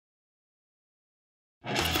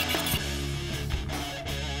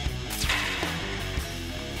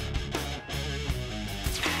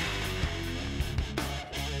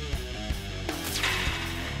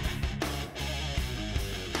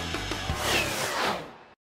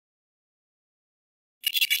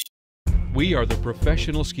We are the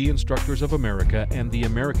Professional Ski Instructors of America and the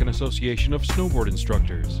American Association of Snowboard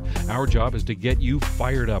Instructors. Our job is to get you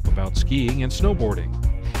fired up about skiing and snowboarding.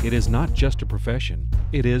 It is not just a profession,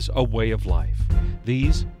 it is a way of life.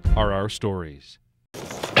 These are our stories.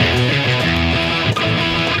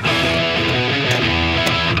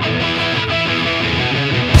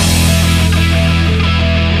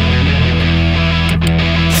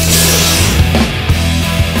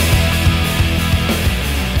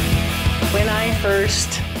 When I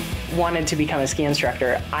first wanted to become a ski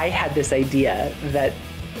instructor, I had this idea that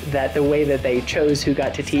the way that they chose who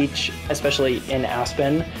got to teach, especially in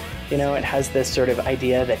Aspen, you know, it has this sort of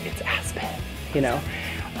idea that it's Aspen, you know.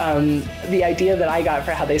 The idea that I got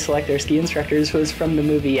for how they select their ski instructors was from the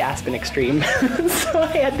movie Aspen Extreme. So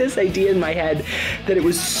I had this idea in my head that it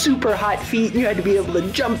was super hot feet and you had to be able to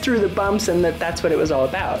jump through the bumps and that's what it was all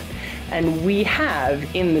about. And we have,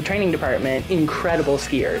 in the training department, incredible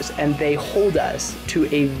skiers, and they hold us to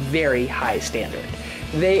a very high standard.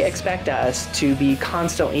 They expect us to be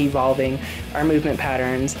constantly evolving our movement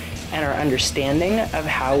patterns and our understanding of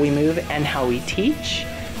how we move and how we teach.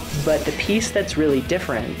 But the piece that's really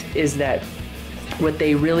different is that what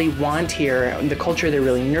they really want here, the culture they're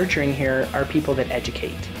really nurturing here, are people that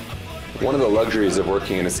educate. One of the luxuries of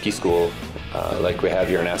working in a ski school like we have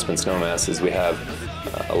here in Aspen Snowmass is we have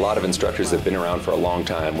a lot of instructors that have been around for a long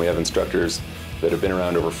time. We have instructors that have been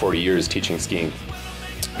around over 40 years teaching skiing.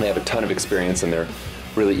 They have a ton of experience and they're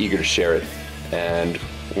really eager to share it. And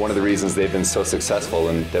one of the reasons they've been so successful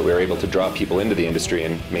and that we're able to draw people into the industry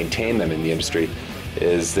and maintain them in the industry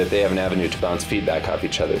is that they have an avenue to bounce feedback off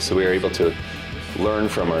each other. So we are able to learn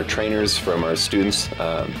from our trainers, from our students,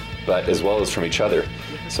 but as well as from each other.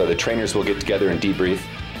 So the trainers will get together and debrief,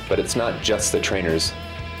 but it's not just the trainers.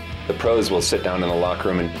 The pros will sit down in the locker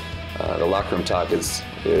room, and the locker room talk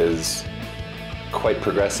is quite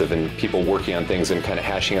progressive, and people working on things and kind of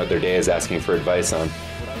hashing out their days, asking for advice on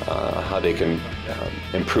how they can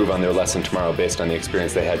improve on their lesson tomorrow based on the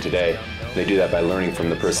experience they had today. They do that by learning from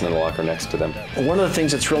the person in the locker next to them. One of the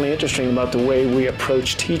things that's really interesting about the way we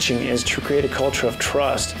approach teaching is to create a culture of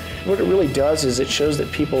trust. What it really does is it shows that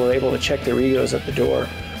people are able to check their egos at the door.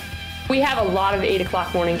 We have a lot of 8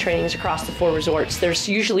 o'clock morning trainings across the 4 resorts. There's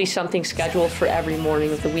usually something scheduled for every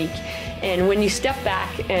morning of the week. And when you step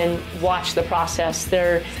back and watch the process,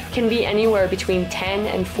 there can be anywhere between 10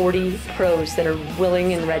 and 40 pros that are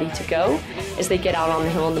willing and ready to go as they get out on the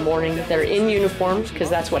hill in the morning. They're in uniforms because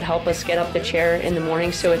that's what helps us get up the chair in the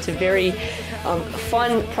morning. So it's a very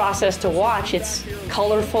fun process to watch. It's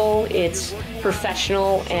colorful, it's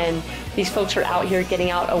professional, and these folks are out here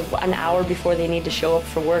getting out an hour before they need to show up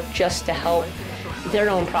for work just to help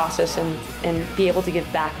their own process and be able to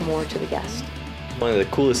give back more to the guest. One of the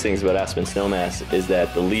coolest things about Aspen Snowmass is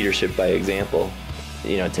that the leadership by example.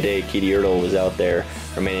 You know, today Katie Ertl was out there,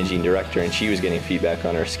 our managing director, and she was getting feedback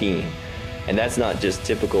on our skiing. And that's not just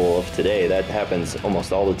typical of today, that happens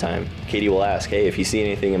almost all the time. Katie will ask, hey, if you see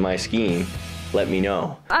anything in my skiing, let me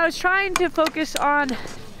know. I was trying to focus on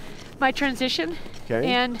my transition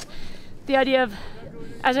and the idea of,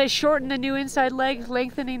 as I shorten the new inside leg,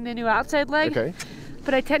 lengthening the new outside leg,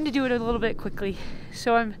 but I tend to do it a little bit quickly.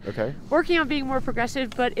 So I'm working on being more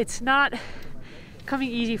progressive, but it's not coming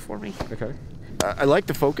easy for me. I like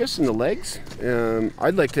the focus in the legs.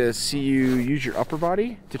 I'd like to see you use your upper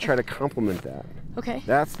body to try to complement that.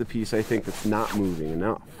 That's the piece I think that's not moving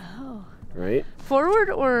enough. Right? Forward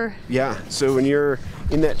or? Yeah, so when you're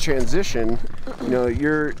in that transition, you know,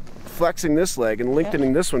 you're flexing this leg and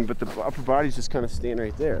lengthening this one, but the upper body's just kind of staying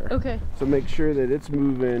right there. So make sure that it's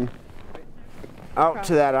moving out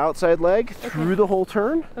to that outside leg through the whole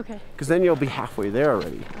turn. Because then you'll be halfway there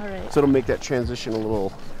already. So it'll make that transition a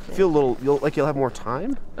little, feel a little, like you'll have more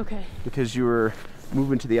time. Because you were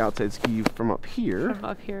moving to the outside ski from up here.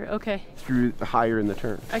 Through the higher in the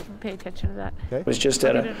turn. I can pay attention to that. I was just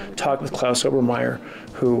at a talk with Klaus Obermeyer,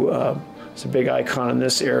 who is a big icon in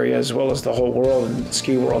this area as well as the whole world and the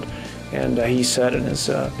ski world. And he said in his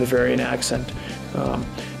Bavarian accent,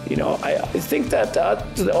 you know, I think that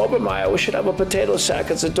the Obermeyer, we should have a potato sack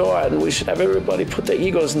at the door and we should have everybody put their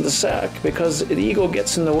egos in the sack because the ego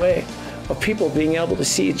gets in the way of people being able to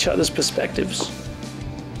see each other's perspectives.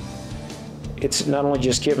 It's not only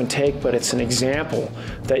just give and take, but it's an example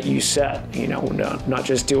that you set, you know, not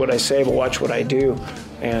just do what I say, but watch what I do.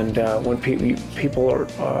 And when people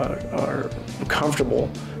are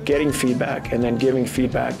comfortable getting feedback and then giving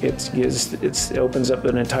feedback, it opens up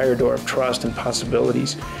an entire door of trust and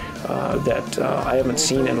possibilities that I haven't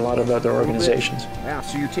seen in a lot of other organizations. Yeah,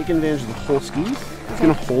 so you're taking advantage of the whole ski. It's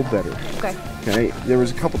going to hold better. Okay. There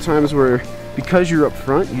was a couple times where because you're up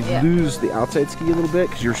front, you lose the outside ski a little bit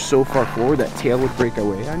because you're so far forward that tail would break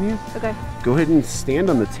away on you. Okay. Go ahead and stand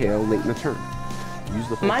on the tail late in the turn. Use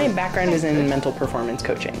the whole My thing. background is in mental performance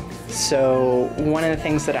coaching. So one of the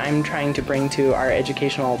things that I'm trying to bring to our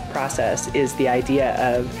educational process is the idea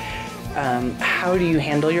of how do you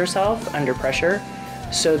handle yourself under pressure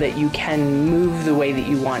so that you can move the way that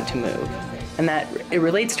you want to move. And that it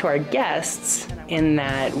relates to our guests in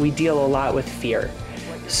that we deal a lot with fear.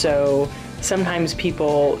 So sometimes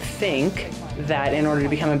people think that in order to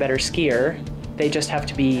become a better skier, they just have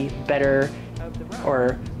to be better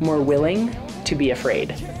or more willing to be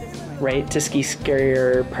afraid, right? To ski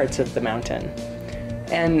scarier parts of the mountain.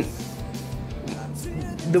 And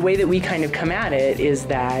the way that we kind of come at it is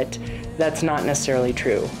that that's not necessarily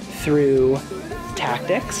true. Through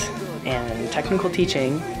tactics and technical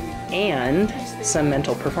teaching and some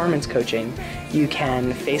mental performance coaching, you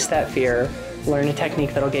can face that fear, learn a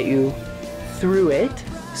technique that'll get you through it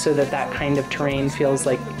so that that kind of terrain feels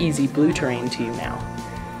like easy blue terrain to you now.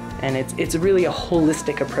 And it's really a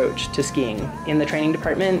holistic approach to skiing in the training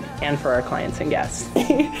department and for our clients and guests.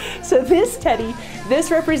 So this teddy,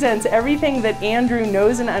 this represents everything that Andrew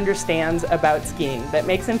knows and understands about skiing that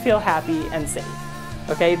makes him feel happy and safe.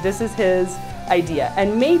 Okay, this is his idea.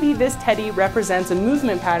 And maybe this teddy represents a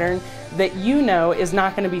movement pattern that you know is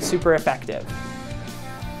not going to be super effective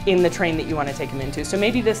in the terrain that you want to take him into. So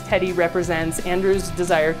maybe this teddy represents Andrew's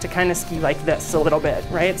desire to kind of ski like this a little bit,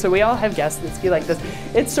 right? So we all have guests that ski like this.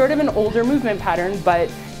 It's sort of an older movement pattern,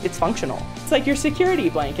 but it's functional. It's like your security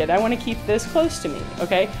blanket. I want to keep this close to me,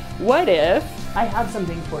 okay? What if I have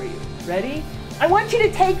something for you? Ready? I want you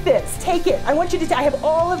to take this, take it. I want you to, I have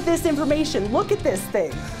all of this information. Look at this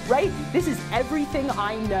thing, right? This is everything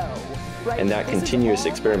I know, right? And that continuous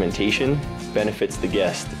experimentation benefits the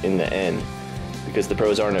guest in the end, because the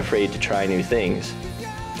pros aren't afraid to try new things.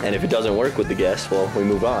 And if it doesn't work with the guests, well, we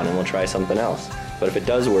move on and we'll try something else. But if it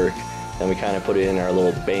does work, then we kind of put it in our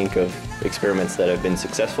little bank of experiments that have been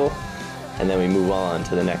successful, and then we move on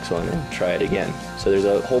to the next one and try it again. So there's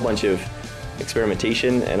a whole bunch of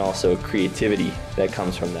experimentation and also creativity that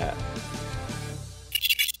comes from that.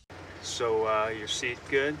 So your seat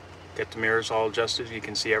good? Get the mirrors all adjusted, you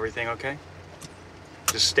can see everything okay?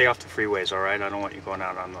 Just stay off the freeways, all right? I don't want you going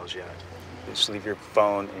out on those yet. Just leave your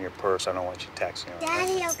phone in your purse. I don't want you texting.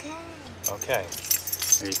 Daddy, okay? Okay.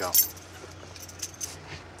 There you go.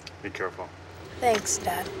 Be careful. Thanks,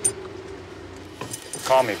 Dad.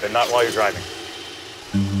 Call me, but not while you're driving.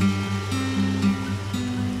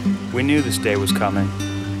 We knew this day was coming.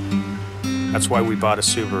 That's why we bought a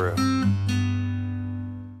Subaru.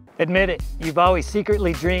 Admit it, you've always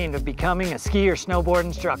secretly dreamed of becoming a ski or snowboard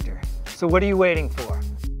instructor. So what are you waiting for?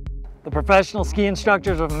 The Professional Ski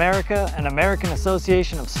Instructors of America and American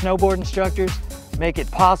Association of Snowboard Instructors make it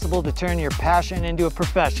possible to turn your passion into a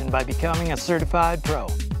profession by becoming a certified pro.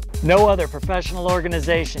 No other professional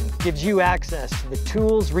organization gives you access to the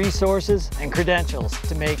tools, resources, and credentials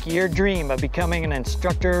to make your dream of becoming an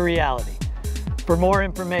instructor a reality. For more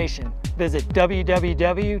information, visit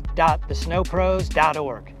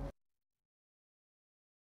www.thesnowpros.org.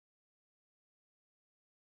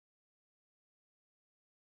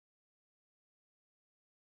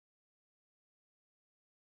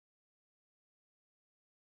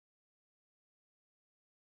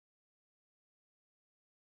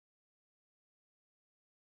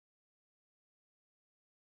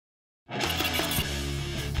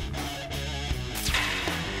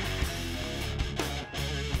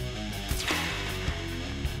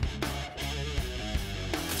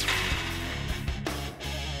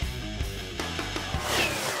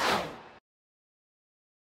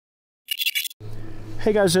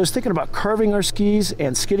 Hey guys, I was thinking about carving our skis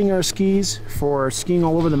and skidding our skis for skiing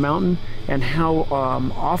all over the mountain, and how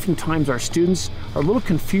oftentimes our students are a little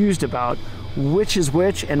confused about which is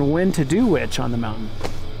which and when to do which on the mountain.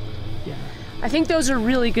 I think those are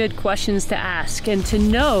really good questions to ask, and to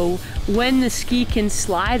know when the ski can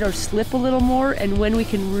slide or slip a little more and when we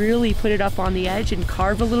can really put it up on the edge and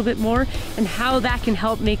carve a little bit more, and how that can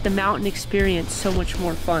help make the mountain experience so much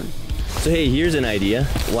more fun. So hey, here's an idea.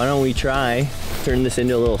 Why don't we turn this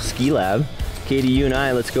into a little ski lab? Katie, you and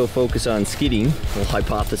I, let's go focus on skidding. We'll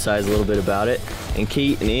hypothesize a little bit about it. And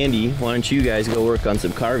Kate and Andy, why don't you guys go work on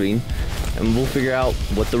some carving, and we'll figure out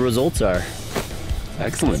what the results are.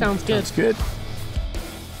 Excellent. Sounds good. That's good.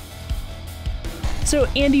 So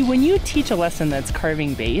Andy, when you teach a lesson that's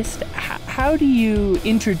carving based, how do you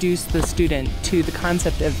introduce the student to the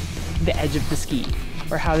concept of the edge of the ski,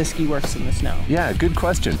 or how the ski works in the snow? Yeah, good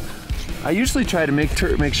question. I usually try to make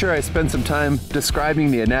sure I spend some time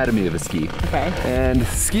describing the anatomy of a ski. Okay. And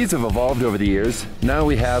skis have evolved over the years. Now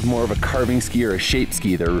we have more of a carving ski or a shape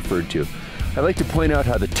ski they're referred to. I like to point out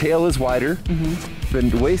how the tail is wider,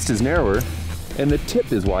 the waist is narrower, and the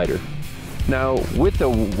tip is wider. Now, with the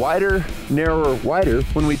wider, narrower, wider,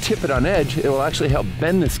 when we tip it on edge, it will actually help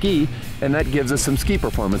bend the ski, and that gives us some ski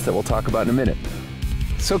performance that we'll talk about in a minute.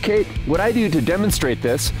 So Kate, what I do to demonstrate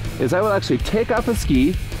this is I will actually take off a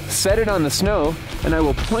ski, set it on the snow, and I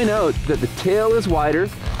will point out that the tail is wider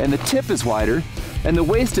and the tip is wider and the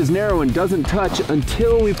waist is narrow and doesn't touch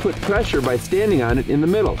until we put pressure by standing on it in the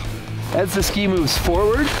middle. As the ski moves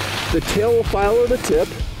forward, the tail will follow the tip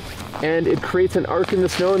and it creates an arc in the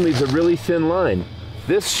snow and leaves a really thin line.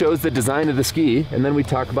 This shows the design of the ski, and then we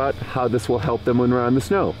talk about how this will help them when we're on the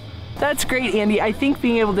snow. That's great, Andy. I think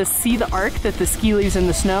being able to see the arc that the ski leaves in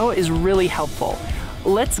the snow is really helpful.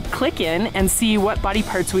 Let's click in and see what body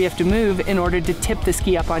parts we have to move in order to tip the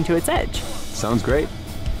ski up onto its edge. Sounds great.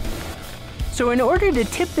 So in order to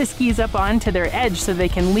tip the skis up onto their edge so they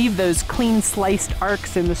can leave those clean sliced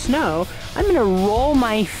arcs in the snow, I'm gonna roll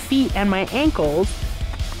my feet and my ankles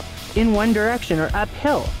in one direction or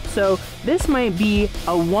uphill. So this might be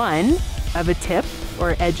a 1 of a tip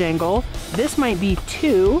or edge angle. This might be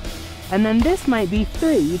 2, and then this might be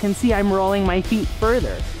 3. You can see I'm rolling my feet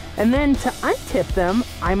further. And then to untip them,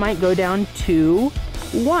 I might go down 2,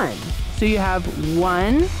 1. So you have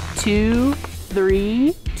 1, 2,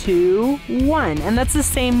 3, 2, 1. And that's the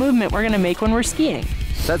same movement we're gonna make when we're skiing.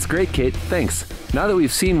 That's great, Kate, thanks. Now that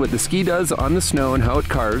we've seen what the ski does on the snow and how it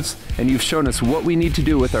carves, and you've shown us what we need to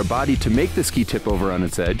do with our body to make the ski tip over on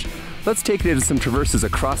its edge, let's take it into some traverses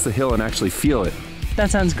across the hill and actually feel it.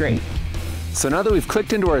 That sounds great. So now that we've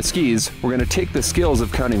clicked into our skis, we're going to take the skills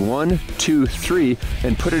of counting 1, 2, 3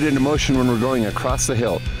 and put it into motion when we're going across the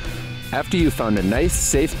hill. After you've found a nice,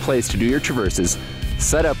 safe place to do your traverses,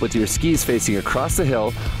 set up with your skis facing across the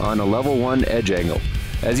hill on a level 1 edge angle.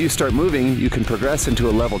 As you start moving, you can progress into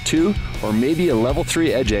a level 2 or maybe a level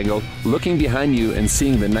 3 edge angle, looking behind you and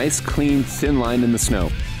seeing the nice, clean, thin line in the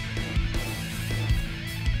snow.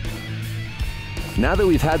 Now that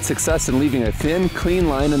we've had success in leaving a thin, clean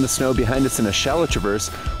line in the snow behind us in a shallow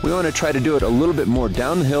traverse, we want to try to do it a little bit more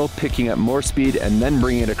down the hill, picking up more speed and then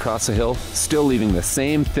bringing it across the hill, still leaving the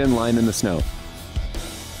same thin line in the snow.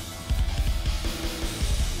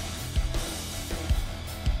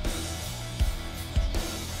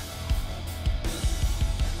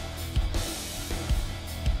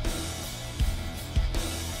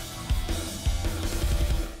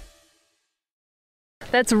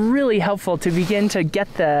 That's really helpful to begin to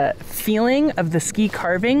get the feeling of the ski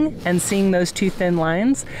carving and seeing those 2 thin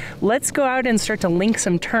lines. Let's go out and start to link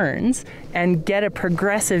some turns and get a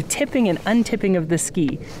progressive tipping and untipping of the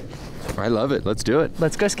ski. I love it. Let's do it.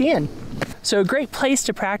 Let's go skiing. So a great place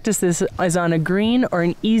to practice this is on a green or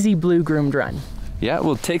an easy blue groomed run. Yeah,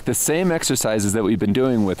 we'll take the same exercises that we've been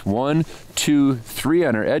doing with 1, 2, 3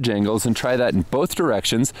 on our edge angles and try that in both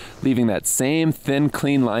directions, leaving that same thin,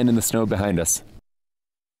 clean line in the snow behind us.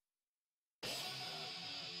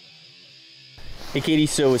 Hey Katie,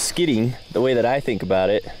 so with skidding, the way that I think about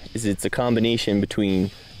it is it's a combination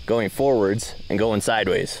between going forwards and going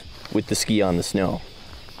sideways with the ski on the snow.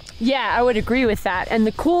 Yeah, I would agree with that. And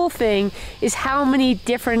the cool thing is how many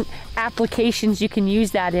different applications you can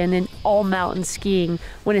use that in all mountain skiing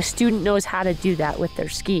when a student knows how to do that with their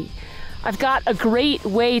ski. I've got a great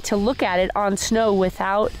way to look at it on snow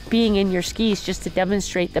without being in your skis, just to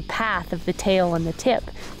demonstrate the path of the tail and the tip.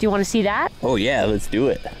 Do you want to see that? Oh yeah, let's do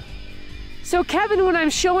it. So Kevin, when I'm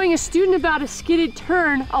showing a student about a skidded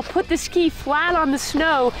turn, I'll put the ski flat on the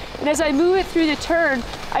snow, and as I move it through the turn,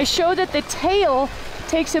 I show that the tail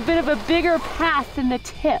takes a bit of a bigger path than the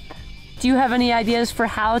tip. Do you have any ideas for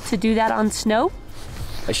how to do that on snow?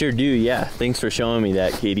 I sure do, yeah. Thanks for showing me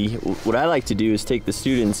that, Katie. What I like to do is take the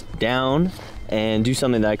students down and do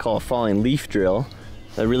something that I call a falling leaf drill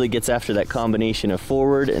that really gets after that combination of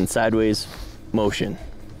forward and sideways motion.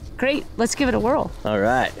 Great, let's give it a whirl. All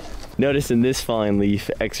right. Notice in this falling leaf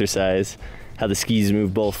exercise how the skis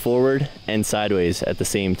move both forward and sideways at the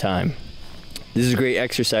same time. This is a great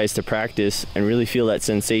exercise to practice and really feel that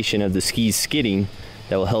sensation of the skis skidding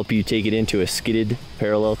that will help you take it into a skidded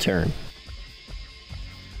parallel turn.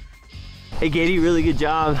 Hey Katie, really good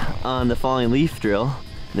job on the falling leaf drill.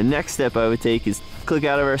 The next step I would take is click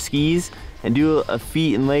out of our skis and do a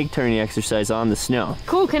feet and leg turning exercise on the snow.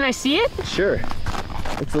 Cool, can I see it? Sure.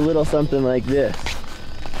 It's a little something like this.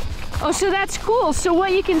 Oh, so that's cool. So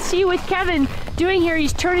what you can see with Kevin doing here,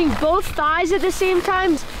 he's turning both thighs at the same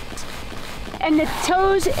time. and the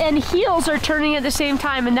toes and heels are turning at the same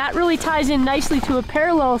time, and that really ties in nicely to a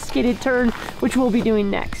parallel skidded turn, which we'll be doing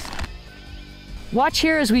next. Watch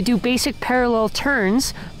here as we do basic parallel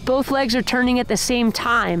turns. Both legs are turning at the same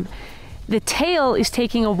time. The tail is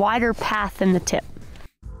taking a wider path than the tip.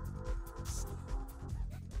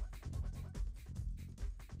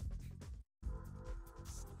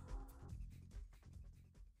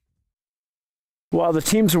 While the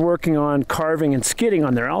teams are working on carving and skidding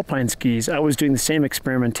on their alpine skis, I was doing the same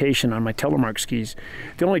experimentation on my telemark skis.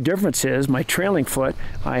 The only difference is my trailing foot,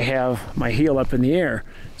 I have my heel up in the air,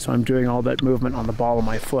 so I'm doing all that movement on the ball of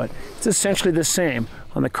my foot. It's essentially the same.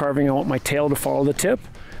 On the carving, I want my tail to follow the tip,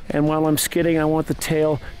 and while I'm skidding, I want the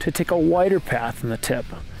tail to take a wider path than the tip.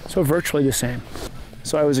 So virtually the same.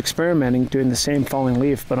 So I was experimenting, doing the same falling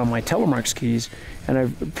leaf, but on my telemark skis, and I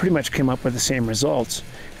pretty much came up with the same results.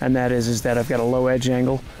 And that is that I've got a low edge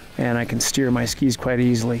angle, and I can steer my skis quite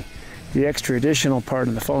easily. The extra additional part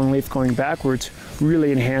of the falling leaf going backwards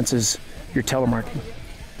really enhances your telemarking.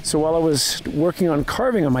 So while I was working on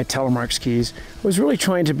carving on my telemark skis, I was really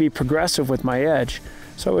trying to be progressive with my edge.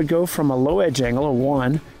 So I would go from a low edge angle, a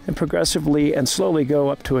 1, and progressively and slowly go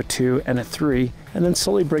up to a 2 and a 3, and then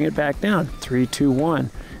slowly bring it back down, 3, 2, 1,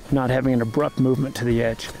 not having an abrupt movement to the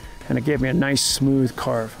edge. And it gave me a nice smooth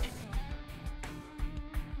carve.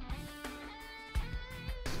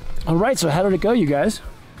 All right, so how did it go, you guys?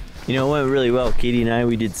 You know, it went really well. Katie and I,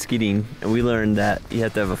 we did skidding, and we learned that you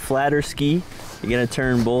have to have a flatter ski. You're gonna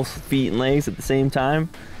turn both feet and legs at the same time,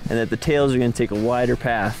 and that the tails are gonna take a wider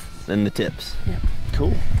path than the tips. Yeah.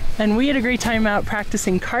 Cool. And we had a great time out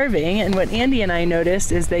practicing carving, and what Andy and I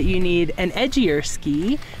noticed is that you need an edgier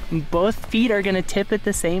ski. Both feet are gonna tip at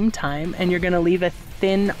the same time, and you're gonna leave a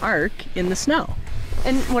thin arc in the snow.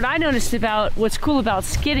 And what I noticed about what's cool about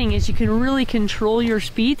skidding is you can really control your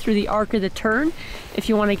speed through the arc of the turn if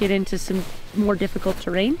you want to get into some more difficult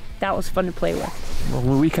terrain. That was fun to play with.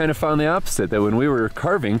 Well, we kind of found the opposite, that when we were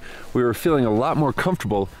carving, we were feeling a lot more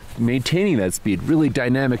comfortable maintaining that speed. Really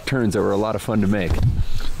dynamic turns that were a lot of fun to make.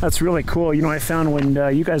 That's really cool. You know, I found when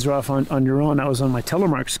you guys were off on your own, I was on my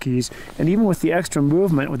telemark skis, and even with the extra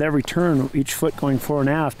movement with every turn, each foot going fore and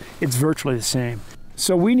aft, it's virtually the same.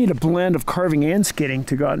 So we need a blend of carving and skidding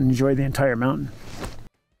to go out and enjoy the entire mountain.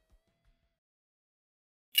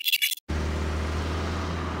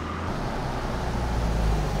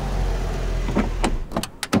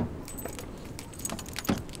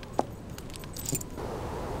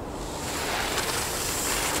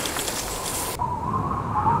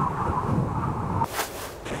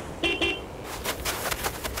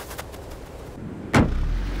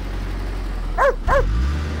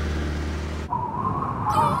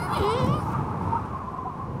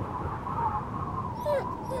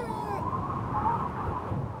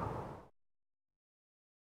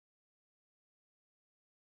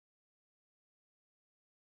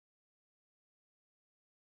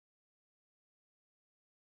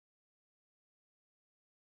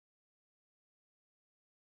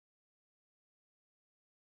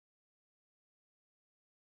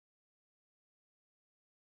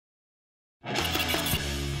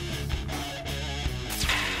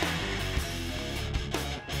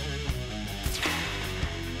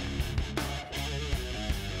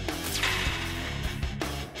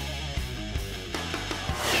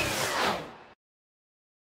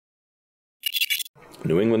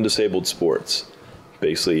 New England Disabled Sports.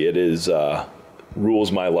 Basically, it is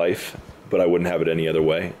rules my life, but I wouldn't have it any other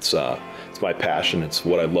way. It's my passion. It's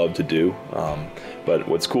what I love to do. But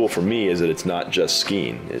what's cool for me is that it's not just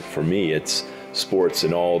skiing. For me, it's sports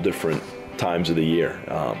in all different times of the year.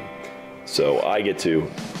 So I get to,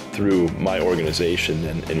 through my organization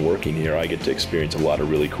and working here, I get to experience a lot of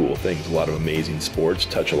really cool things, a lot of amazing sports,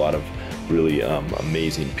 touch a lot of really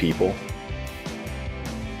amazing people.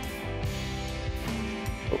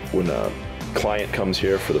 When a client comes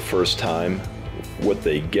here for the first time, what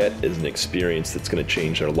they get is an experience that's going to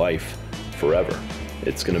change their life forever.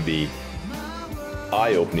 It's going to be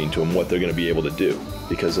eye-opening to them what they're going to be able to do.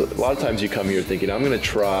 Because a lot of times you come here thinking, I'm going to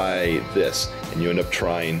try this, and you end up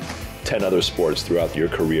trying 10 other sports throughout your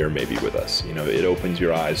career maybe with us. You know, it opens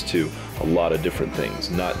your eyes to a lot of different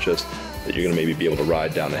things, not just that you're going to maybe be able to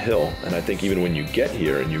ride down a hill. And I think even when you get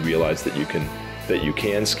here and you realize that you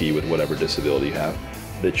can ski with whatever disability you have,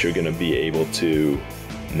 that you're going to be able to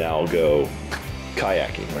now go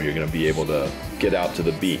kayaking, or you're going to be able to get out to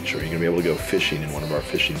the beach, or you're going to be able to go fishing in one of our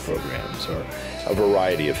fishing programs, or a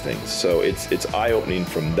variety of things. So it's eye-opening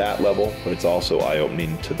from that level, but it's also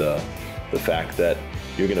eye-opening to the fact that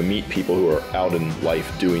you're going to meet people who are out in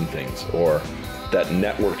life doing things, or that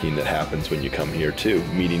networking that happens when you come here too,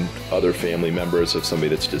 meeting other family members of somebody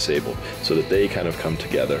that's disabled, so that they kind of come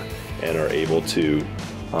together and are able to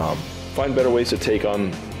find better ways to take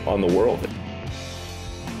on the world.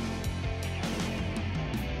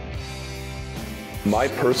 My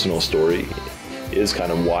personal story is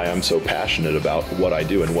kind of why I'm so passionate about what I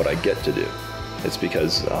do and what I get to do. It's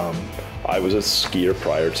because I was a skier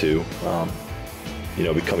prior to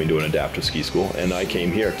coming to an adaptive ski school, and I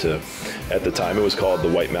came here to, at the time it was called the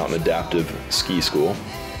White Mountain Adaptive Ski School,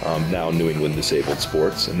 now New England Disabled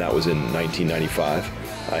Sports, and that was in 1995.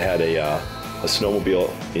 I had a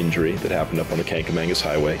snowmobile injury that happened up on the Kankamangas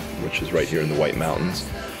Highway, which is right here in the White Mountains.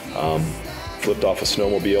 Flipped off a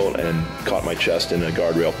snowmobile and caught my chest in a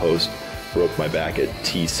guardrail post, broke my back at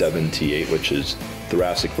T7, T8, which is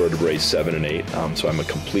thoracic vertebrae 7 and 8, so I'm a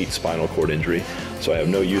complete spinal cord injury. So I have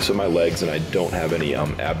no use of my legs, and I don't have any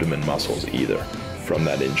abdomen muscles either from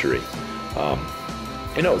that injury.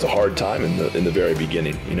 It was a hard time in the very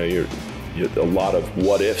beginning. You're a lot of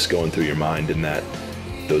what ifs going through your mind in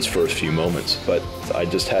those first few moments. But I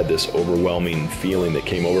just had this overwhelming feeling that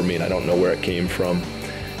came over me, and I don't know where it came from.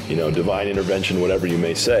 Divine intervention, whatever you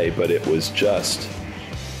may say, but it was just,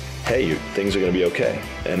 hey, things are going to be okay.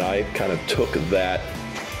 And I kind of took that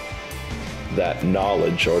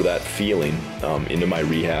knowledge or that feeling into my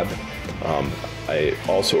rehab. I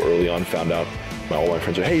also early on found out, all my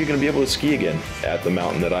friends were, hey, you're going to be able to ski again at the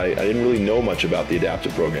mountain, that I didn't really know much about the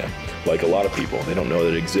adaptive program. Like a lot of people, they don't know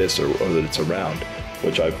that it exists or that it's around,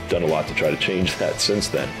 which I've done a lot to try to change that since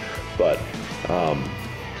then. But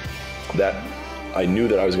I knew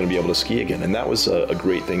that I was going to be able to ski again, and that was a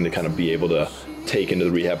great thing to kind of be able to take into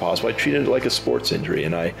the rehab hospital. I treated it like a sports injury,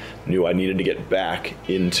 and I knew I needed to get back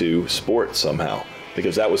into sports somehow,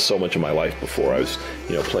 because that was so much of my life before. I was,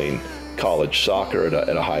 playing college soccer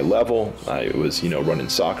at a high level. I was, running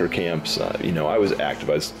soccer camps. I was active.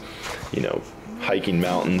 I was, hiking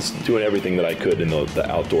mountains, doing everything that I could in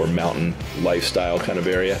the outdoor mountain lifestyle kind of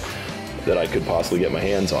area that I could possibly get my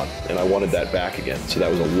hands on, and I wanted that back again. So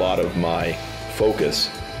that was a lot of my focus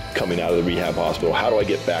coming out of the rehab hospital. How do I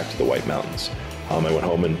get back to the White Mountains? I went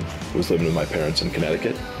home and was living with my parents in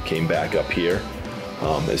Connecticut, came back up here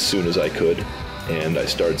as soon as I could, and I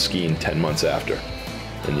started skiing 10 months after.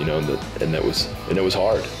 And it was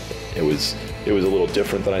hard. It was a little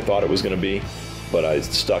different than I thought it was going to be, but I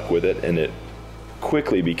stuck with it, and it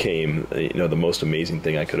quickly became the most amazing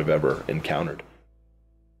thing I could have ever encountered.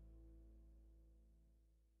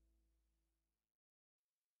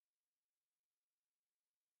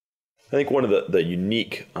 I think one of the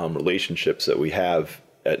unique relationships that we have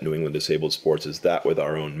at New England Disabled Sports is that with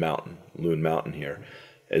our own mountain, Loon Mountain here,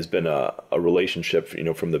 has been a relationship,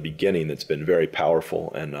 from the beginning that's been very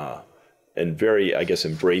powerful and very, I guess,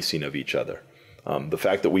 embracing of each other. The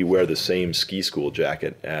fact that we wear the same ski school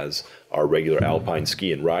jacket as our regular alpine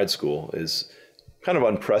ski and ride school is kind of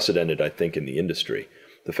unprecedented, I think, in the industry.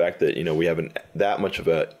 The fact that, we have that much of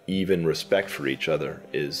a even respect for each other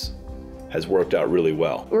has worked out really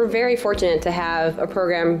well. We're very fortunate to have a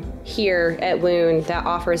program here at Loon that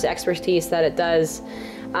offers the expertise that it does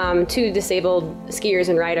to disabled skiers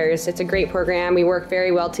and riders. It's a great program. We work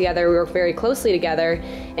very well together. We work very closely together,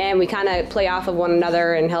 and we kind of play off of one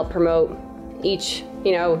another and help promote each,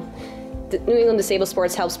 New England Disabled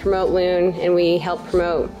Sports helps promote Loon, and we help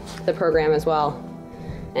promote the program as well.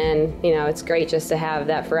 And, it's great just to have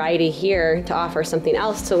that variety here to offer something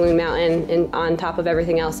else to Loon Mountain and on top of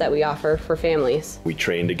everything else that we offer for families. We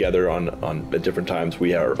train together at different times.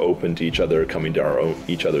 We are open to each other, coming to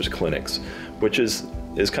each other's clinics, which is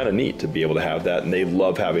kind of neat to be able to have that. And they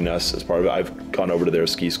love having us as part of it. I've gone over to their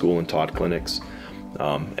ski school and taught clinics.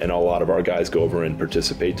 And a lot of our guys go over and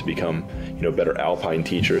participate to become, better alpine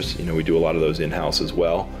teachers. We do a lot of those in-house as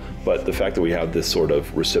well. But the fact that we have this sort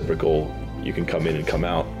of reciprocal, you can come in and come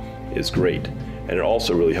out, is great. And it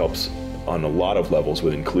also really helps on a lot of levels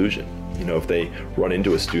with inclusion. If they run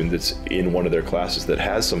into a student that's in one of their classes that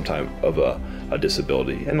has some type of a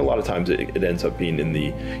disability, and a lot of times it ends up being in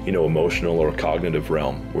the emotional or cognitive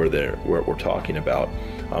realm where we're talking about,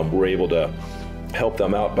 we're able to help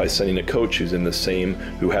them out by sending a coach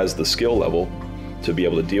who has the skill level to be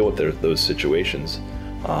able to deal with those situations,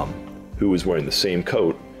 who is wearing the same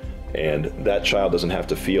coat, and that child doesn't have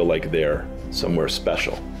to feel like they're somewhere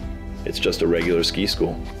special. It's just a regular ski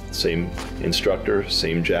school. Same instructor,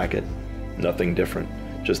 same jacket, nothing different.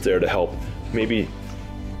 Just there to help maybe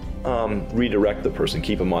redirect the person,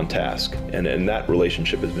 keep them on task. And that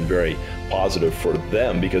relationship has been very positive for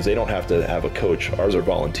them because they don't have to have a coach. Ours are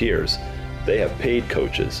volunteers. They have paid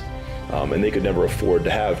coaches, and they could never afford to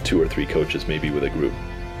have 2 or 3 coaches maybe with a group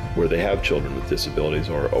where they have children with disabilities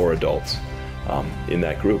or adults. in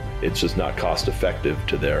that group. It's just not cost effective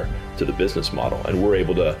to the business model, and we're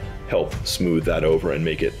able to help smooth that over and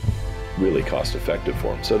make it really cost effective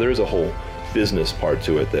for them. So there's a whole business part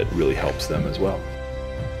to it that really helps them as well.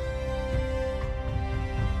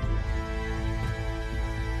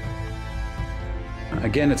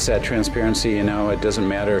 Again, it's that transparency, you know, it doesn't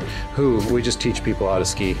matter who, we just teach people how to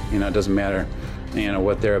ski, you know, it doesn't matter, you know,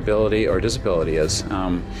 what their ability or disability is.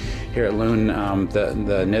 Here at Loon,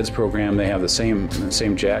 the NEDS program, they have the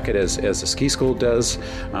same jacket as the ski school does,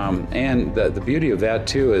 and the beauty of that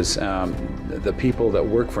too is the people that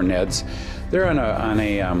work for NEDS, they're on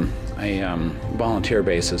a volunteer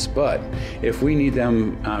basis, but if we need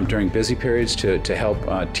them during busy periods to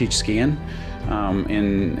help teach skiing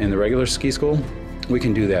in the regular ski school, we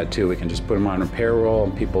can do that too. We can just put them on a payroll,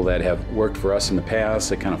 and people that have worked for us in the past,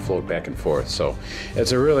 they kind of float back and forth. So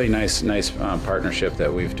it's a really nice partnership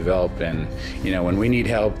that we've developed, and you know, when we need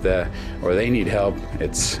help or they need help,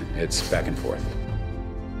 it's back and forth.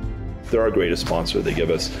 They're our greatest sponsor. They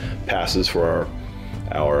give us passes for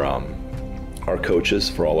our coaches,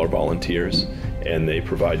 for all our volunteers, and they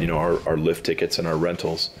provide, you know, our lift tickets and our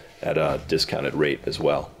rentals at a discounted rate as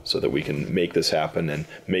well, so that we can make this happen and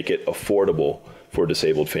make it affordable for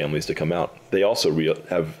disabled families to come out. They also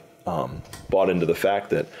have bought into the fact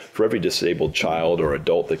that for every disabled child or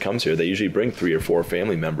adult that comes here, they usually bring 3 or 4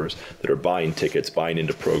 family members that are buying tickets, buying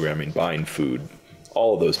into programming, buying food,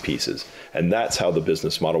 all of those pieces. And that's how the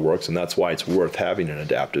business model works, and that's why it's worth having an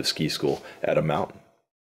adaptive ski school at a mountain.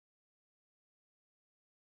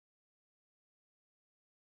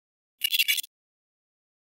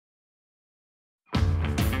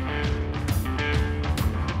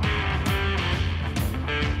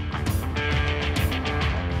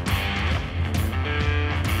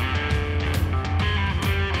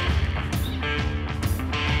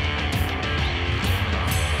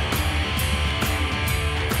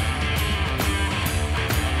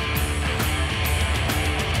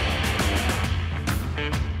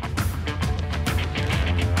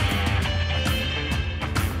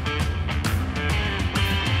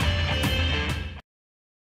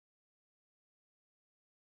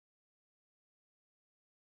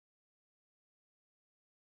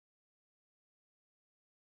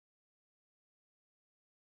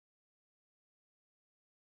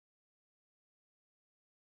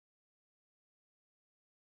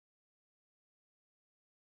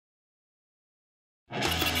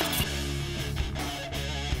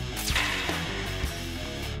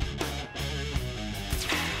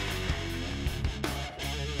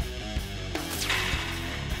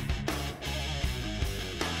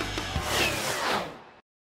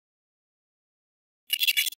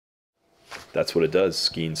 That's what it does.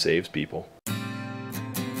 Skiing saves people.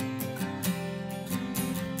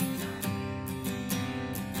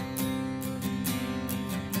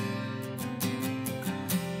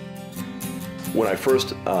 When I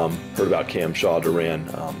first heard about Cam Shaw Duran,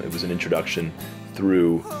 it was an introduction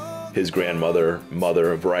through his grandmother,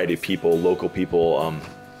 mother, a variety of people, local people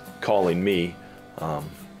calling me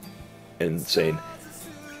and saying,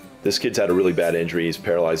 this kid's had a really bad injury, he's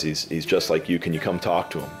paralyzed, he's just like you, can you come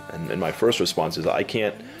talk to him? And my first response is, I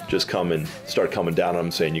can't just come and start coming down on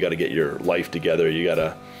him saying, you gotta get your life together, you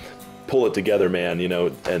gotta pull it together, man, you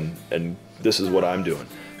know, and this is what I'm doing.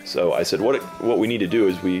 So I said, what we need to do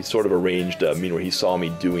is we sort of arranged a meeting where he saw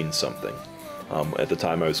me doing something. At the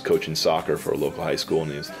time I was coaching soccer for a local high school,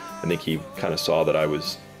 and I think he kind of saw that I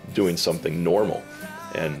was doing something normal,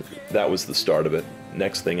 and that was the start of it.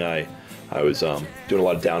 Next thing I was doing a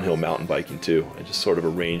lot of downhill mountain biking too. I just sort of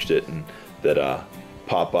arranged it, and that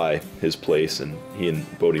popped by his place, and he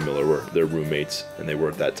and Bodie Miller were their roommates, and they were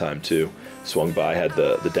at that time too. Swung by, had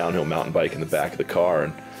the downhill mountain bike in the back of the car,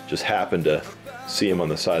 and just happened to see him on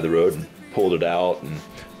the side of the road and pulled it out, and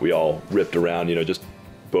we all ripped around, you know, just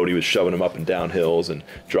Bodie was shoving him up and down hills and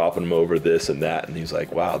dropping him over this and that, and he's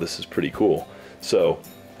like, wow, this is pretty cool. So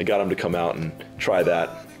I got him to come out and try that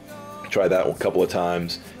a couple of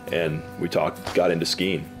times, and we got into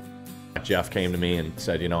skiing. Geoff came to me and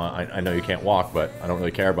said, you know, I know you can't walk, but I don't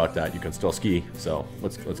really care about that. You can still ski, so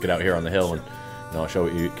let's get out here on the hill and, you know, show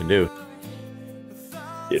what you can do.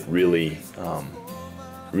 It really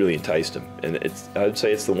enticed him, and I'd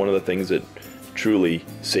say it's one of the things that truly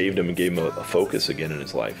saved him and gave him a focus again in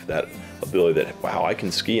his life. That ability that, wow, I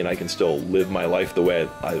can ski and I can still live my life the way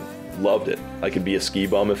I loved it. I could be a ski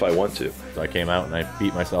bum if I want to. So I came out and I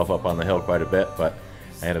beat myself up on the hill quite a bit, but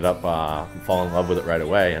I ended up falling in love with it right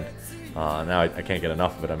away, and now I can't get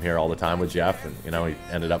enough of it. I'm here all the time with Geoff, and you know, he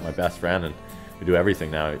ended up my best friend, and we do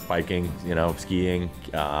everything now: biking, you know, skiing,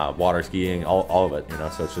 water skiing, all of it. You know,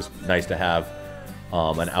 so it's just nice to have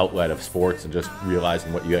an outlet of sports and just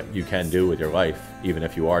realizing what you can do with your life, even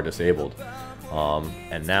if you are disabled.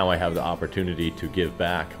 And now I have the opportunity to give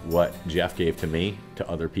back what Geoff gave to me to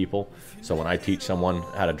other people. So when I teach someone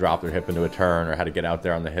how to drop their hip into a turn or how to get out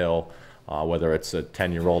there on the hill, whether it's a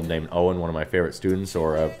 10-year-old named Owen, one of my favorite students,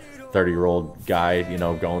 or a 30-year-old guy, you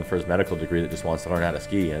know, going for his medical degree that just wants to learn how to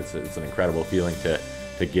ski, it's an incredible feeling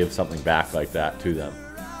to give something back like that to them.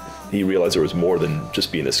 He realized there was more than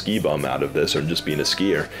just being a ski bum out of this or just being a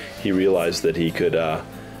skier. He realized that he could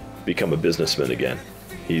become a businessman again.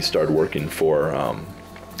 He started working for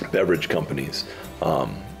beverage companies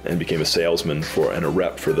and became a salesman and a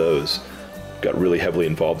rep for those. Got really heavily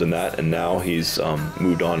involved in that, and now he's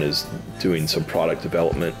moved on, is doing some product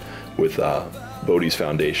development with Bodie's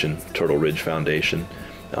Foundation, Turtle Ridge Foundation,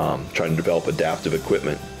 trying to develop adaptive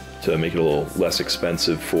equipment to make it a little less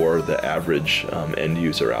expensive for the average end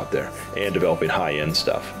user out there, and developing high-end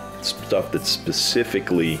stuff that's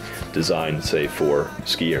specifically designed, say, for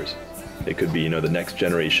skiers. It could be, you know, the next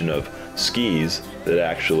generation of skis that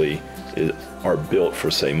actually are built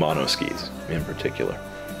for, say, mono skis in particular.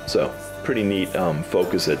 So pretty neat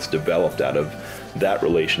focus that's developed out of that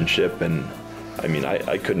relationship, and I mean,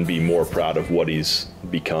 I couldn't be more proud of what he's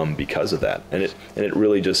become because of that. And it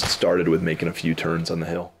really just started with making a few turns on the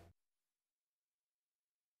hill.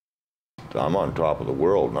 I'm on top of the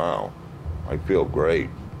world now. I feel great,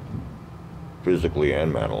 physically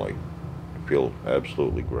and mentally. I feel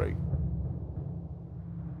absolutely great.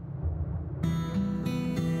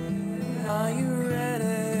 Are you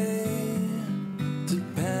ready to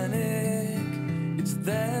panic? It's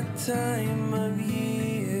that time of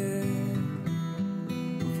year.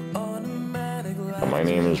 My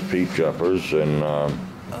name is Pete Jeffers, and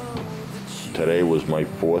today was my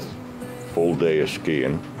 4th full day of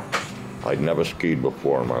skiing. I'd never skied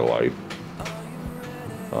before in my life.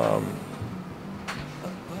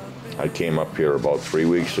 I came up here about 3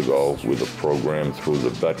 weeks ago with a program through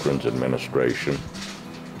the Veterans Administration,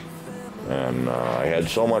 and I had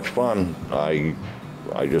so much fun. I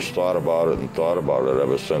just thought about it and thought about it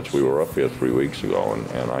ever since we were up here 3 weeks ago,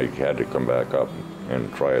 and I had to come back up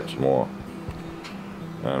and try it some more.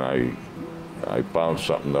 And I found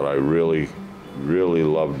something that I really, really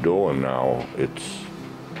love doing now.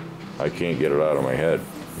 I can't get it out of my head.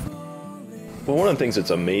 Well, one of the things that's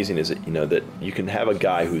amazing is that, you know, that you can have a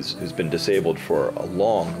guy who's been disabled for a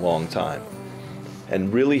long, long time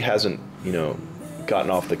and really hasn't, you know, gotten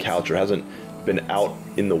off the couch or hasn't been out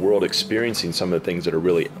in the world experiencing some of the things that are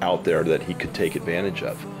really out there that he could take advantage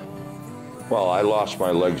of. Well, I lost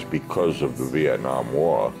my legs because of the Vietnam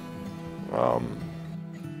War.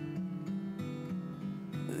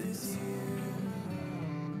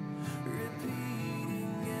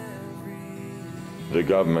 The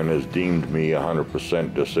government has deemed me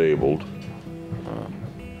 100% disabled,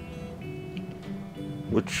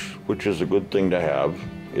 which is a good thing to have.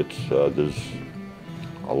 There's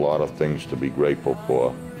a lot of things to be grateful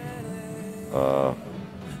for.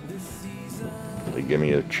 They give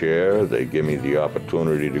me a chair, they give me the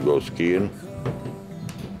opportunity to go skiing.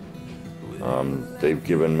 They've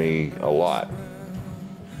given me a lot,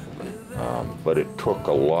 but it took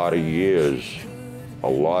a lot of years,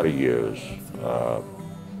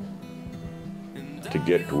 to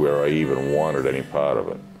get to where I even wanted any part of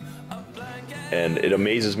it. And it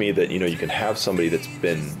amazes me that, you know, you can have somebody that's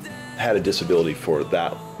had a disability for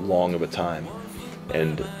that long of a time,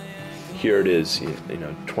 and here it is, you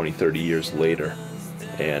know, 20, 30 years later,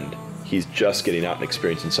 and he's just getting out and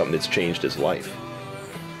experiencing something that's changed his life.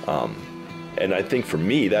 And I think for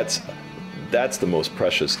me, that's the most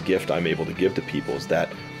precious gift I'm able to give to people, is that,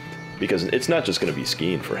 because it's not just going to be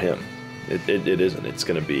skiing for him. It isn't. It's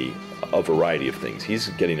going to be a variety of things. He's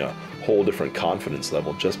getting a whole different confidence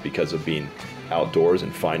level just because of being outdoors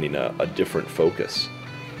and finding a different focus.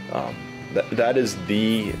 That is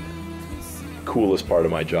the coolest part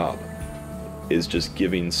of my job, is just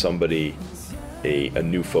giving somebody a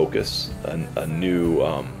new focus, a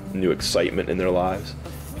new excitement in their lives,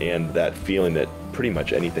 and that feeling that pretty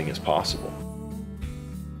much anything is possible.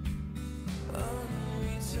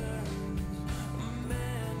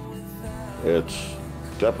 It's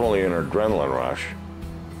definitely an adrenaline rush.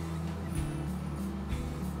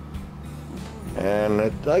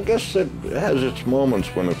 And I guess it has its moments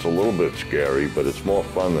when it's a little bit scary, but it's more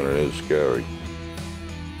fun than it is scary.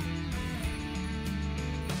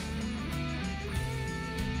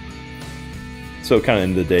 So kind of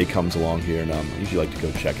end of the day comes along here, and I usually like to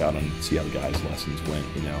go check out and see how the guys' lessons went,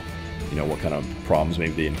 you know, what kind of problems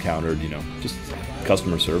maybe they encountered, you know, just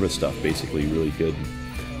customer service stuff, basically really good.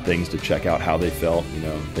 things to check out how they felt, you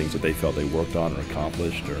know, things that they felt they worked on or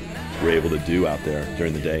accomplished or were able to do out there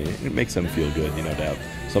during the day. It makes them feel good, you know, to have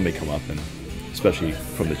somebody come up and, especially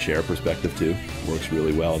from the chair perspective too, works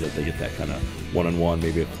really well that they get that kind of one-on-one,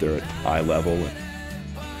 maybe if they're at eye level.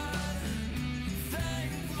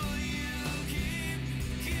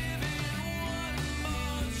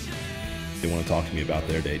 They want to talk to me about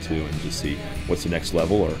their day too and just see what's the next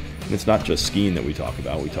level. And it's not just skiing that we talk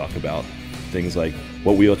about. We talk about things like,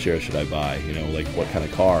 what wheelchair should I buy? You know, like what kind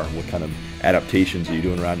of car, what kind of adaptations are you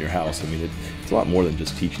doing around your house? I mean, it's a lot more than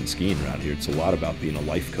just teaching skiing around here. It's a lot about being a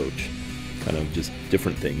life coach, kind of just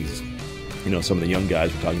different things. You know, some of the young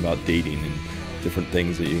guys were talking about dating and different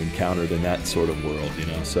things that you encountered in that sort of world, you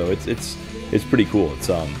know. So it's pretty cool.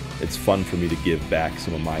 It's fun for me to give back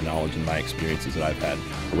some of my knowledge and my experiences that I've had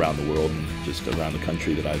around the world and just around the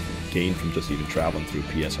country that I've gained from just even traveling through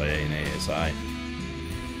PSIA and ASI.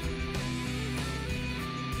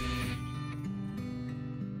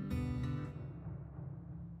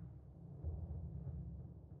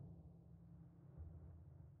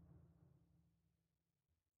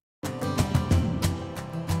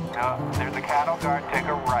 There's a cattle guard, take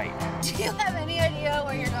a right. Do you have any idea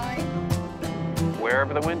where you're going?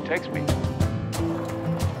 Wherever the wind takes me.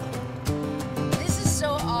 This is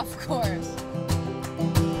so off course.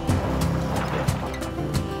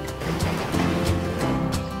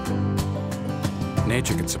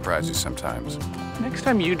 Nature can surprise you sometimes. Next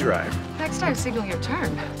time you drive. Next time, signal your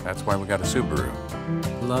turn. That's why we got a Subaru.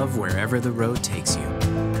 Love wherever the road takes you.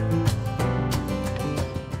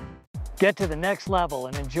 Get to the next level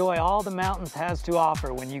and enjoy all the mountains has to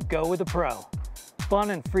offer when you go with a pro.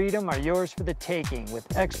 Fun and freedom are yours for the taking with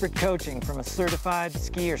expert coaching from a certified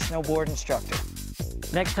ski or snowboard instructor.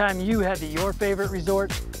 Next time you head to your favorite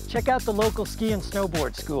resort, check out the local ski and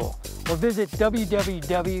snowboard school or visit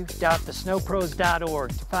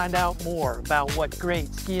www.thesnowpros.org to find out more about what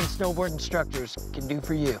great ski and snowboard instructors can do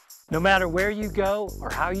for you. No matter where you go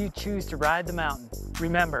or how you choose to ride the mountain,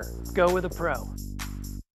 remember, go with a pro.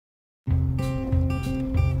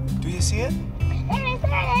 Do you see it? There it is.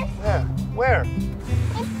 Yeah. Where?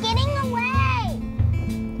 It's getting away.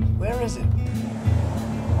 Where is it?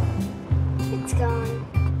 It's gone.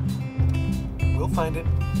 We'll find it.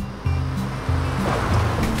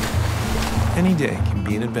 Any day can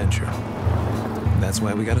be an adventure. That's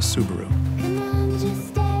why we got a Subaru.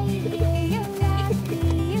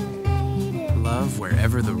 Love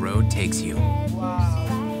wherever the road takes you.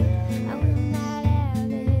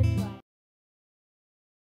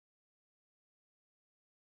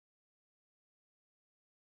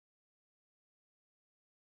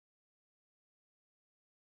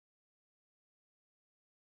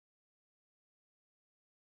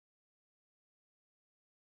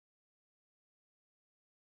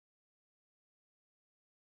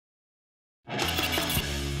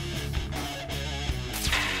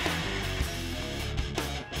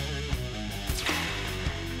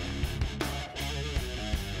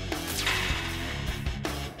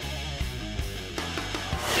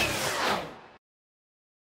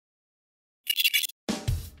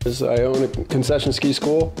 I own a concession ski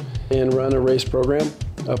school and run a race program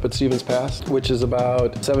up at Stevens Pass, which is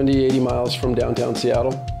about 70, 80 miles from downtown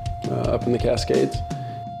Seattle, up in the Cascades.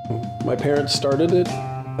 My parents started it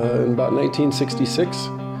in about 1966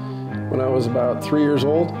 when I was about 3 years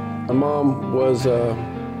old. My mom was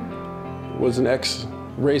an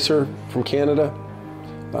ex-racer from Canada,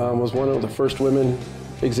 was one of the first women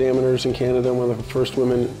examiners in Canada, one of the first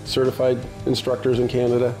women certified instructors in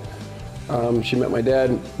Canada. She met my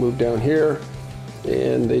dad, moved down here,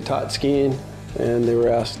 and they taught skiing, and they were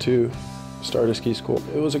asked to start a ski school.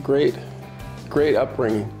 It was a great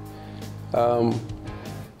upbringing.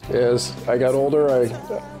 As I got older,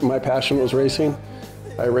 my passion was racing.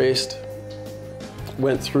 I raced,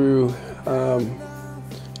 went through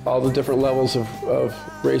all the different levels of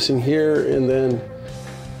racing here, and then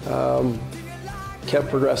kept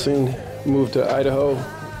progressing, moved to Idaho,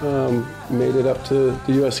 made it up to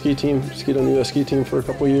the U.S. ski team, skied on the U.S. ski team for a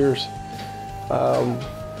couple years.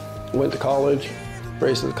 Went to college,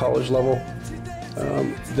 raced at the college level.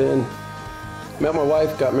 Then met my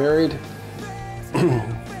wife, got married.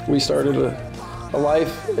 We started a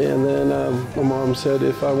life, and then my mom said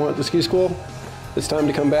if I went to ski school, it's time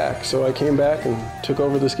to come back. So I came back and took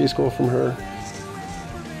over the ski school from her.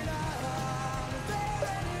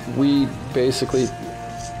 We basically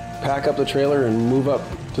pack up the trailer and move up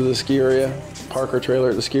to the ski area, park our trailer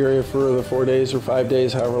at the ski area for the 4 days or 5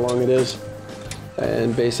 days, however long it is,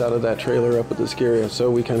 and base out of that trailer up at the ski area. So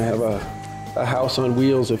we kind of have a house on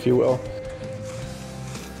wheels, if you will.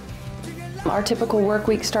 Our typical work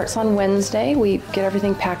week starts on Wednesday. We get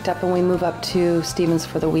everything packed up and we move up to Stevens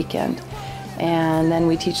for the weekend. And then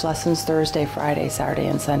we teach lessons Thursday, Friday, Saturday,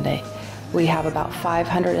 and Sunday. We have about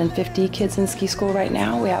 550 kids in ski school right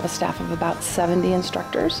now. We have a staff of about 70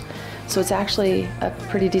 instructors. So it's actually a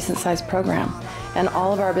pretty decent sized program. And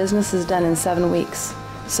all of our business is done in 7 weeks.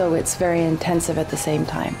 So it's very intensive at the same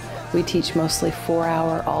time. We teach mostly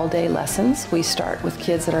 4-hour all-day lessons. We start with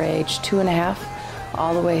kids that are age 2.5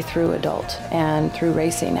 all the way through adult and through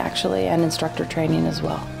racing actually, and instructor training as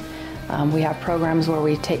well. We have programs where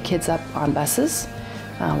we take kids up on buses,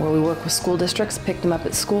 where we work with school districts, pick them up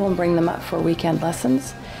at school and bring them up for weekend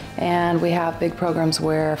lessons. And we have big programs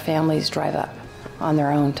where families drive up on their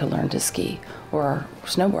own to learn to ski or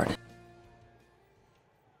snowboard.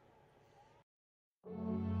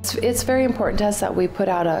 It's very important to us that we put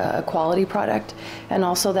out a quality product, and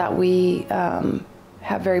also that we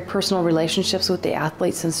have very personal relationships with the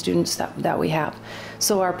athletes and students that we have.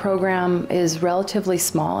 So our program is relatively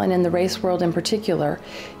small, and in the race world in particular,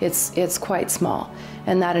 it's quite small.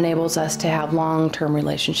 And that enables us to have long-term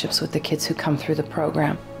relationships with the kids who come through the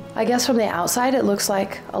program. I guess from the outside, it looks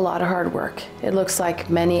like a lot of hard work. It looks like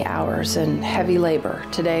many hours and heavy labor.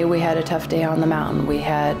 Today we had a tough day on the mountain. We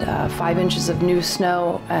had 5 inches of new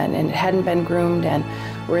snow and it hadn't been groomed, and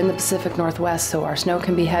we're in the Pacific Northwest, so our snow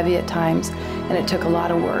can be heavy at times, and it took a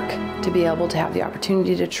lot of work to be able to have the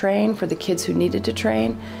opportunity to train for the kids who needed to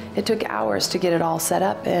train. It took hours to get it all set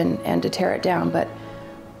up and to tear it down, but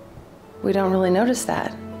we don't really notice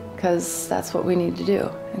that because that's what we need to do,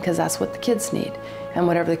 and because that's what the kids need. And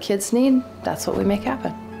whatever the kids need, that's what we make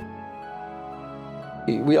happen.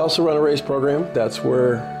 We also run a race program. That's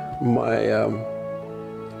where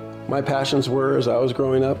my passions were as I was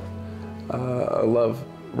growing up. I love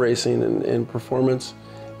racing and performance.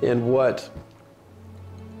 And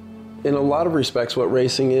in a lot of respects, what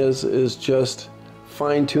racing is just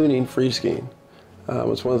fine-tuning free skiing.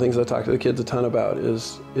 It's one of the things I talk to the kids a ton about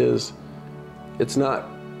is it's not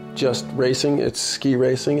just racing, it's ski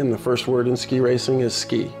racing, and the first word in ski racing is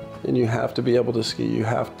ski. And you have to be able to ski, you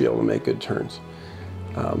have to be able to make good turns.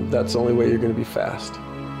 That's the only way you're going to be fast.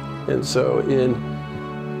 And so in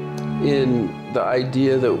the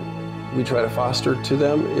idea that we try to foster to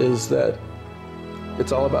them is that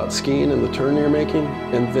it's all about skiing and the turn you're making,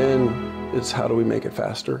 and then it's how do we make it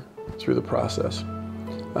faster through the process.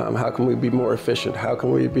 How can we be more efficient? How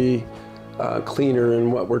can we be cleaner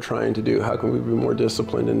in what we're trying to do? How can we be more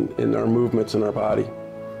disciplined in our movements in our body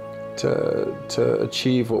to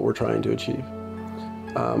achieve what we're trying to achieve?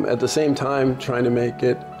 At the same time, trying to make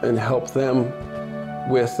it and help them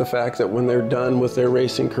with the fact that when they're done with their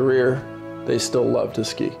racing career, they still love to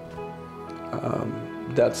ski.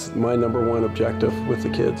 That's my #1 objective with the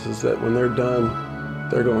kids, is that when they're done,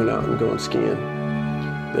 they're going out and going skiing.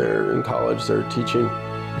 They're in college, they're teaching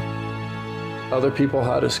other people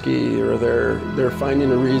how to ski, or they're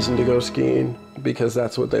finding a reason to go skiing because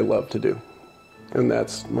that's what they love to do. And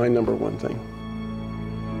that's my #1 thing.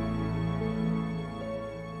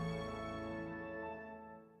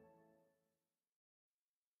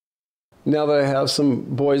 Now that I have some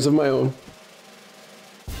boys of my own,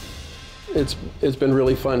 it's been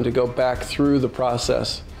really fun to go back through the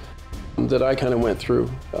process that I kind of went through,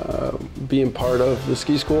 being part of the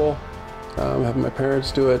ski school, having my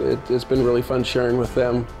parents do it. It's been really fun sharing with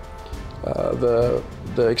them the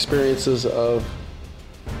experiences of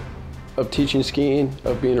teaching skiing,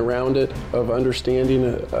 of being around it, of understanding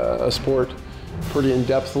a sport pretty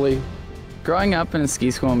in-depthly. Growing up in a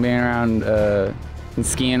ski school and being around and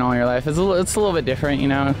skiing all your life, it's a little bit different, you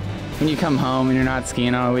know. When you come home and you're not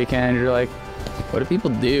skiing on a weekend, you're like, what do people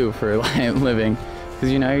do for a living?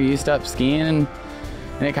 Because, you know, you're used up skiing, and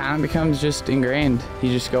it kind of becomes just ingrained. You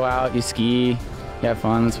just go out, you ski, you have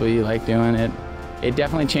fun, that's what you like doing. It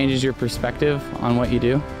definitely changes your perspective on what you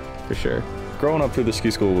do, for sure. Growing up through the ski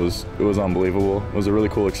school was unbelievable. It was a really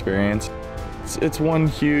cool experience. It's one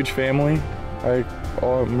huge family.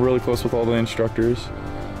 I'm really close with all the instructors,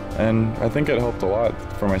 and I think it helped a lot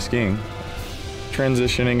for my skiing.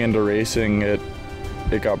 Transitioning into racing, it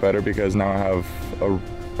got better because now I have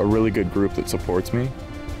a really good group that supports me.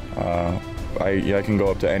 I can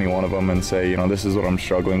go up to any one of them and say, you know, this is what I'm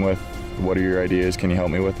struggling with. What are your ideas? Can you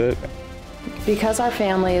help me with it? Because our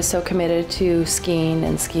family is so committed to skiing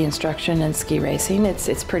and ski instruction and ski racing,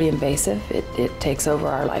 it's pretty invasive. It takes over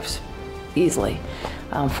our lives easily.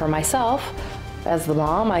 For myself, as the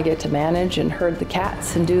mom, I get to manage and herd the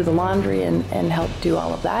cats and do the laundry and help do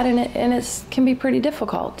all of that, and it can be pretty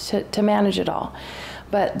difficult to manage it all.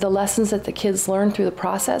 But the lessons that the kids learn through the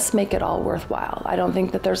process make it all worthwhile. I don't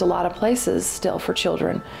think that there's a lot of places still for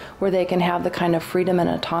children where they can have the kind of freedom and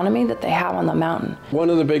autonomy that they have on the mountain. One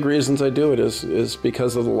of the big reasons I do it is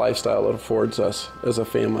because of the lifestyle it affords us as a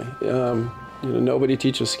family. Nobody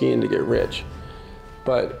teaches skiing to get rich,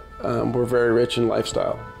 but we're very rich in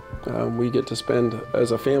lifestyle. We get to spend,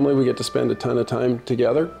 as a family, we get to spend a ton of time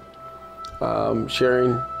together,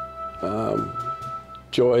 sharing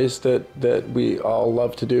joys that we all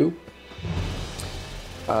love to do.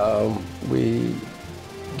 We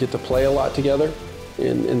get to play a lot together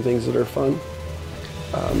in things that are fun.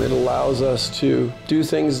 It allows us to do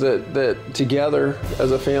things that together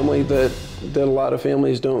as a family that a lot of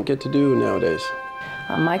families don't get to do nowadays.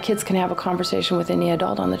 My kids can have a conversation with any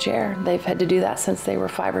adult on the chair. They've had to do that since they were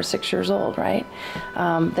 5 or 6 years old, right?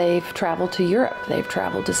 They've traveled to Europe. They've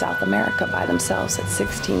traveled to South America by themselves at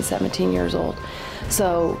 16, 17 years old.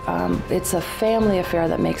 So it's a family affair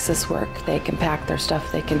that makes this work. They can pack their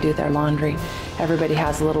stuff, they can do their laundry. Everybody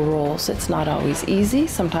has little roles. It's not always easy.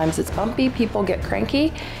 Sometimes it's bumpy, people get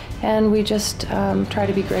cranky, and we just try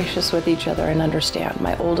to be gracious with each other and understand.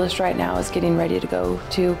 My oldest right now is getting ready to go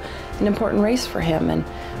to an important race for him, and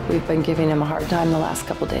we've been giving him a hard time the last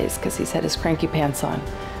couple days because he's had his cranky pants on.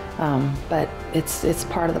 But it's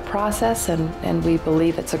part of the process, and we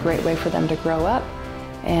believe it's a great way for them to grow up,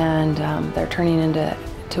 and they're turning into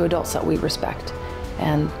adults that we respect,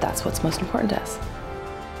 and that's what's most important to us.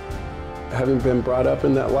 Having been brought up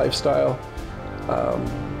in that lifestyle,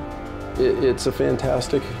 it's a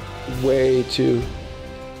fantastic way to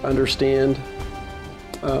understand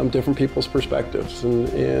different people's perspectives,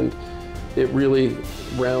 and it really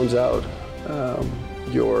rounds out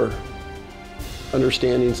your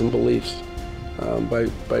understandings and beliefs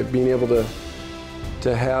by being able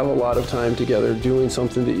to have a lot of time together doing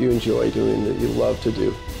something that you enjoy doing, that you love to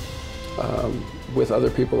do, with other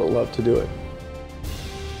people that love to do it.